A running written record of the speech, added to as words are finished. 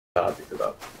I picked it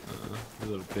up. You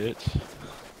little bitch.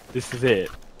 This is it.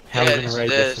 How Yeah, are we gonna raid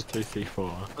this for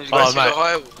 2C4?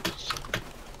 Oh, mate.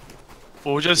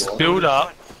 We'll just build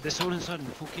up. There's someone inside in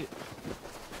the full kit.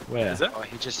 Where? Is it? Oh,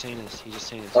 he just seen us. He just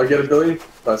seen us. I'll get a building.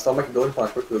 Start making building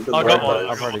plans quickly. I got one.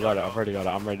 I've already got it.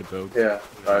 I'm ready to build. Yeah,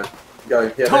 alright.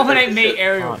 Go. Yeah, Dominate me,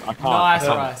 Ariel. I can't. Nice,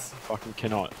 I Rice. fucking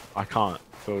cannot. I can't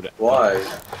build it. Why?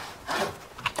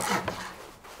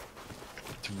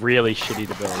 It's really shitty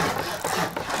to build.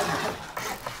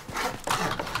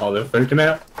 Oh, they're freaking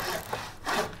out.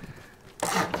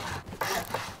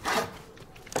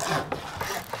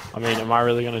 I mean, am I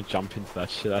really gonna jump into that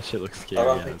shit? That shit looks scary. I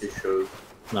don't think you should.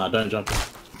 Nah, don't jump in.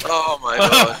 Oh my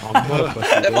god. I'm not a pussy,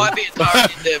 There dude. might be a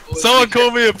target there, boys. Someone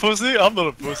call me a pussy. I'm not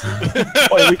a pussy.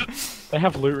 Wait, they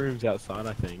have loot rooms outside,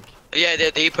 I think. Yeah,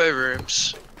 they're depot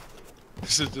rooms. You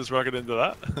should just rocket into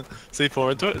that.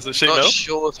 C4 into it. Is it sheet Not metal?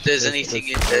 sure if there's anything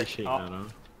in there. Sheet Oh. metal.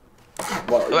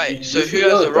 Well, Wait, so who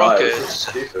has the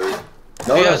rockets?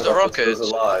 No one has the rockets? rockets? There's a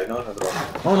lie. No one has the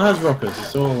rockets. No one has rockets,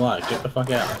 it's all a lie. Get the fuck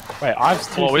out. Wait, I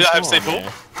have two. Well, we don't have C4 on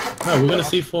C4? there. No, we're gonna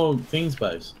see 4 things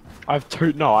base. I have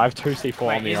two. No, I have two C4 on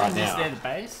Wait, me isn't right this now. there the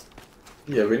base?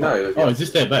 Yeah, we know. Oh, is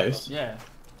this their base? Yeah.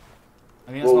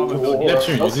 I think that's what we're building. Yeah,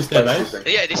 true. Is this their base?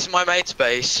 Yeah, this is my mate's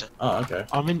base. Oh, okay.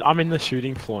 I'm in the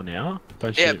shooting floor now.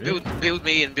 Don't Yeah, shoot me. build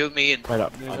me in, build me in. Wait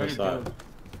up. There's Other already side. build.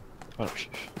 Oh, shh.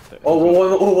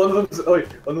 One of them's. Oh, wait,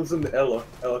 one of them's in the Ella.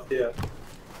 Ella here.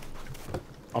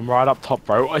 I'm right up top,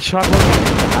 bro. Should I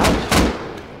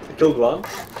blow You killed one.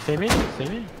 See me? See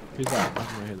me? Who's that? I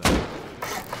don't know who that is. I'm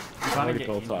I'm trying already to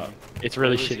built get up. in. It's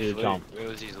really Where was shitty his to loot? jump. Where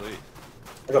was his loot?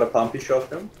 I got a pumpy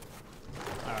shotgun.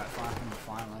 Alright,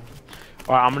 finally.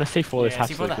 Alright, I'm gonna C4 this Yeah, hatch,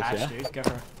 see for the Lucas, hatch, yeah? dude. Go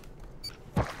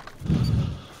for it.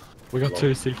 We got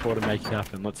two C4 to make it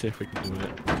happen. Let's see if we can do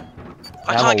it.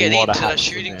 I have can't a get lot of into the hatches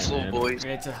in shooting there, floor, man. boys.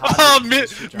 Yeah, it's a Oh, hard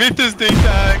Myth is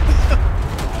D-tagged.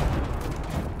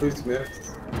 Who's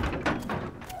missed?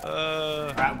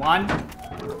 Alright, one.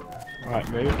 Alright,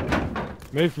 move.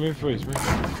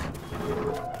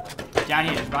 Down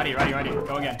here. Righty.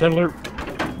 Go again. Their loot.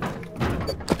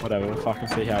 Whatever, we'll fucking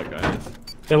see how it goes.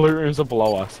 Their loot rooms are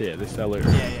below us here. This is their loot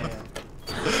room. Yeah.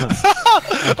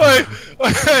 Wait.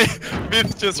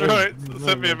 Myth just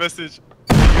sent me a message.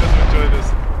 You guys will enjoy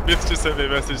this. Myth just sent me a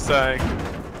message saying,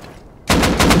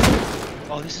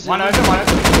 Oh, this is One it. open.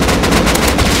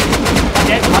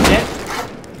 I'm dead.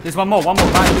 There's one more. Right.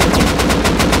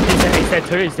 He's dead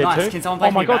too. Nice, can someone Oh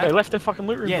place my me god, back? they left their fucking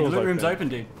loot room Yeah, the doors loot room's open,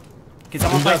 dude. Can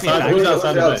someone Who's place me outside? back? Who's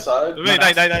outside the base? outside? me,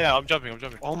 no, I'm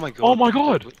jumping. Oh my god. Oh my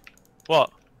god!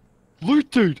 What?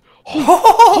 Loot, dude!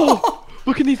 Oh,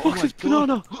 look at these boxes,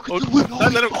 banana! Oh, don't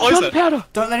let him close it. Gunpowder!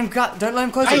 Don't let him close Don't it. let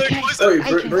him close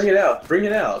it. Bring it out.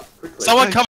 Quickly. Someone come